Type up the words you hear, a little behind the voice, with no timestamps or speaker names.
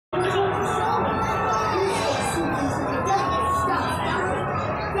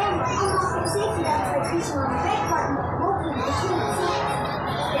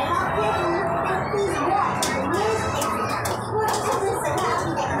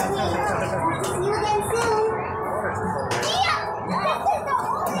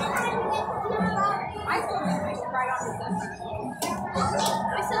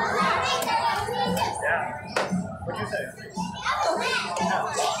What'd you say?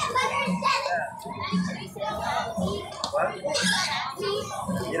 What?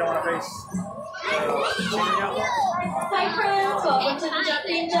 You don't want to face? Hi friends, welcome to the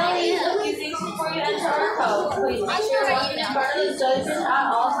Jumping Jellies. A few things before you enter our cove. Please make sure you're walking in front of the jellyfish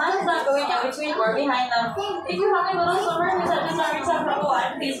at all times, not going in between or behind them. If you have a little swimmer who does not reach out from the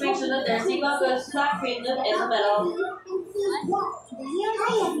line, please make sure that their seatbelt goes to that green loop in the middle.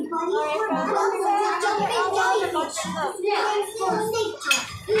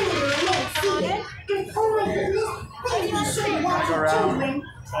 Around.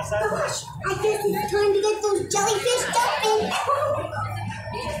 Gosh, I guess it's time to get those jellyfish jumping.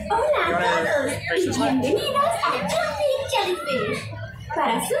 Hola a todos y bienvenidos a Jumping Jellyfish.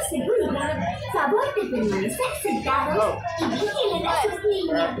 Para su seguridad, favor de permanecer sentados y vigilen a sus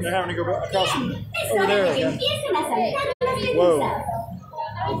niños. They're having to go across Es over hora there de que again. empiecen a saltar las Whoa. medusas.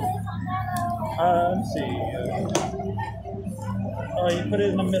 Let's see. Oh, you put it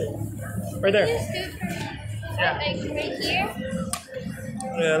in the middle. Right there. Yeah. Like right here?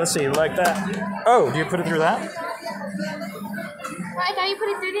 Yeah, let's see, like that. Oh, do you put it through that? I thought you put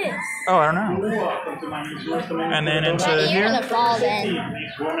it through this. Oh, I don't know. And then into You're here. gonna fall then.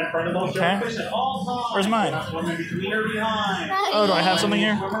 Okay. Where's mine? Oh, do I have something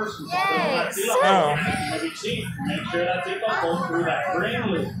here? Yes. Oh.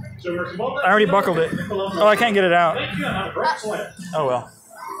 I already buckled it. Oh, I can't get it out. Oh well.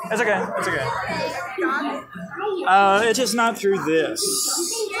 It's okay. It's okay. It's just not through this.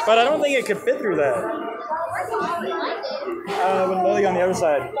 But I don't think it could fit through that. With Lily on the other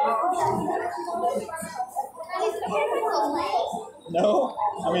side. No?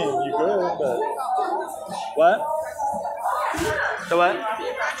 I mean, you could, but... What? The what?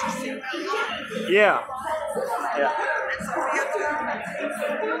 Yeah. Yeah.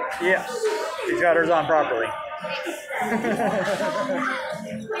 Yes. She got hers on properly.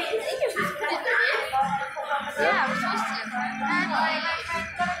 Yeah, we're supposed to.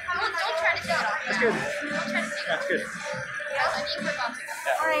 Don't try to take it off. That's good. Don't try to take it That's good. off. I need to put off.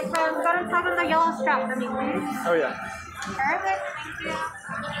 Alright, friends, go and tug on the yellow strap for me, please. Oh, yeah. Perfect, thank you.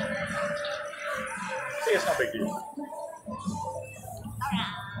 See, it's no big deal.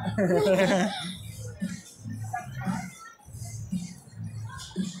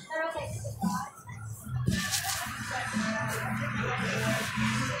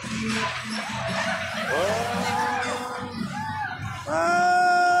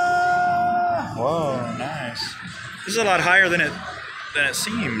 Whoa, nice. This is a lot higher than it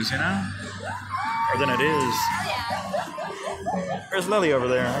seems, you know? Or than it is. Where's Lily over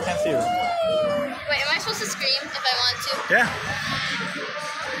there? I can't see her. Wait, am I supposed to scream if I want to? Yeah.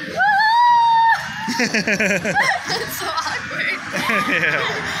 That's so awkward. Yeah.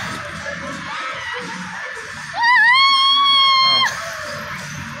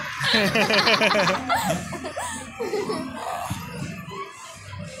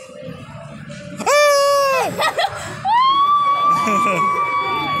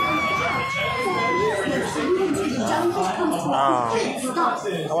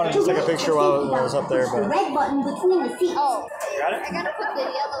 I wanted to take a picture while I was up there, The but... red button between the seats. Oh, Got it? I gotta put the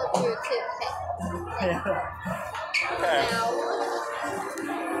yellow through too. Yeah. Okay.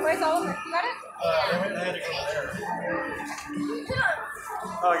 Where's Oliver? You got it? They had to go there.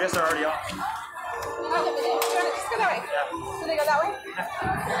 Oh, I guess they're already on. Oh, just go that way. Yeah. So they go that way?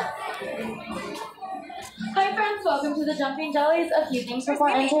 Hi friends, welcome to the Jumping Jellies. A few things before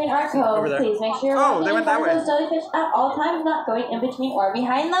entering our cove. Over there. Please make sure you're Oh, walking they in went that front of way. those jellyfish at all times, not going in between or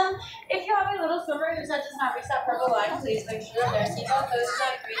behind them. If you have a little swimmer who does not reach that purple line, please make sure their seatbelt goes to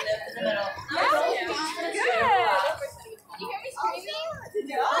that green loop in the middle. Good. You hear me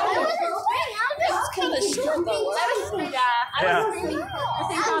screaming? Yeah. I was kind of short though. Yeah. Yeah. I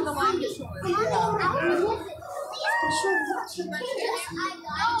think on the line is short. I was screaming on purpose.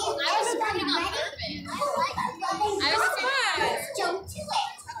 I was screaming. Jump to it.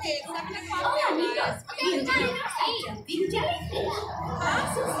 Okay, 7 o'clock. Hola, amigos. Okay, Bienvenidos a Jumping Jellyfish. Para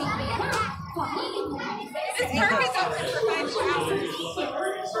su seguridad, It's perfect open for 5 hours.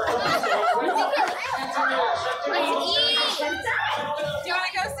 Let's eat. Do you want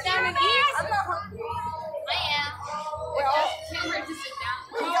to go sit down and eat? I'm not hungry. I am. It's too weird to sit down.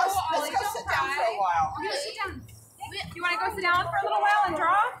 Let's go sit down for a while. I'm gonna sit down. You want to go sit down for a little while and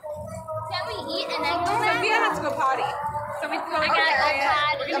draw? Can we eat and then go back? Sophia has to go potty. So we can go I gotta go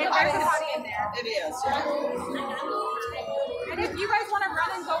potty. There's a potty in there. It is. And if you guys want to run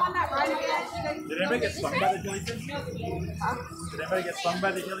and go on that ride again, you guys Did anybody get stung by the jellyfish? Did anybody get stung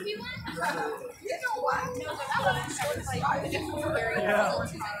by the jellyfish? You know what? Yeah.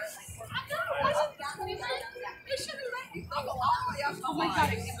 Oh my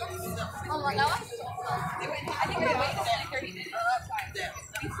god. Oh my god. I think they waited like 30 minutes.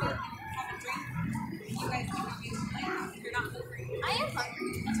 We said have a drink. You guys can go use the lane if you're not hungry. I am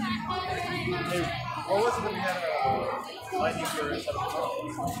hungry. Hey, what was it when we had a lightning storm?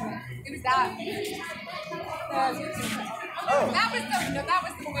 It was that. Oh. That was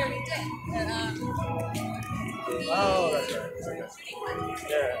the one we already did. Oh, that's right.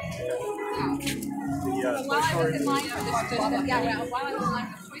 Yeah. The While I Toy was in Story. line for this, while I was in line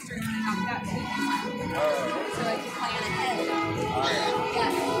for the Toy Story, I got that too. So I can plan ahead.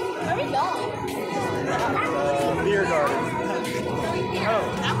 Yeah. Where are we going? Beer garden. Oh.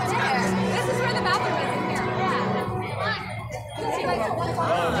 This is where the bathroom is in here.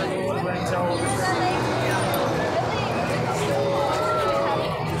 Oh, when until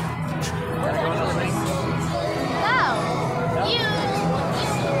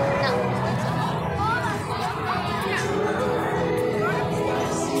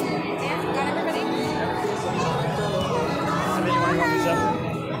Got everybody? I think you want to go to seven.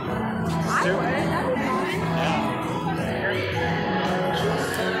 I would.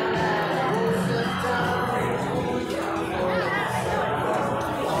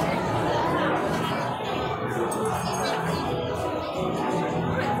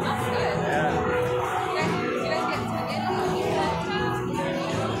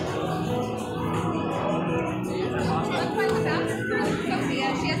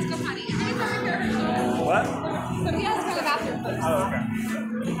 What? So he has to go to the bathroom first. Oh, okay.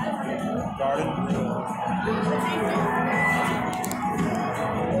 Garden.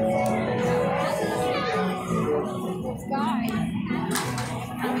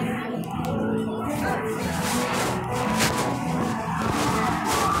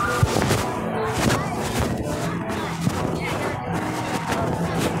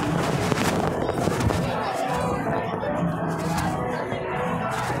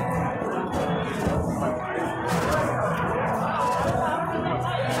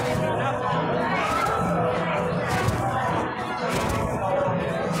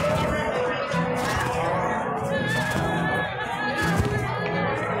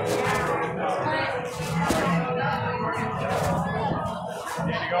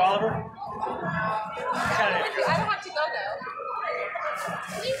 Need to go, Oliver? I don't have to go though.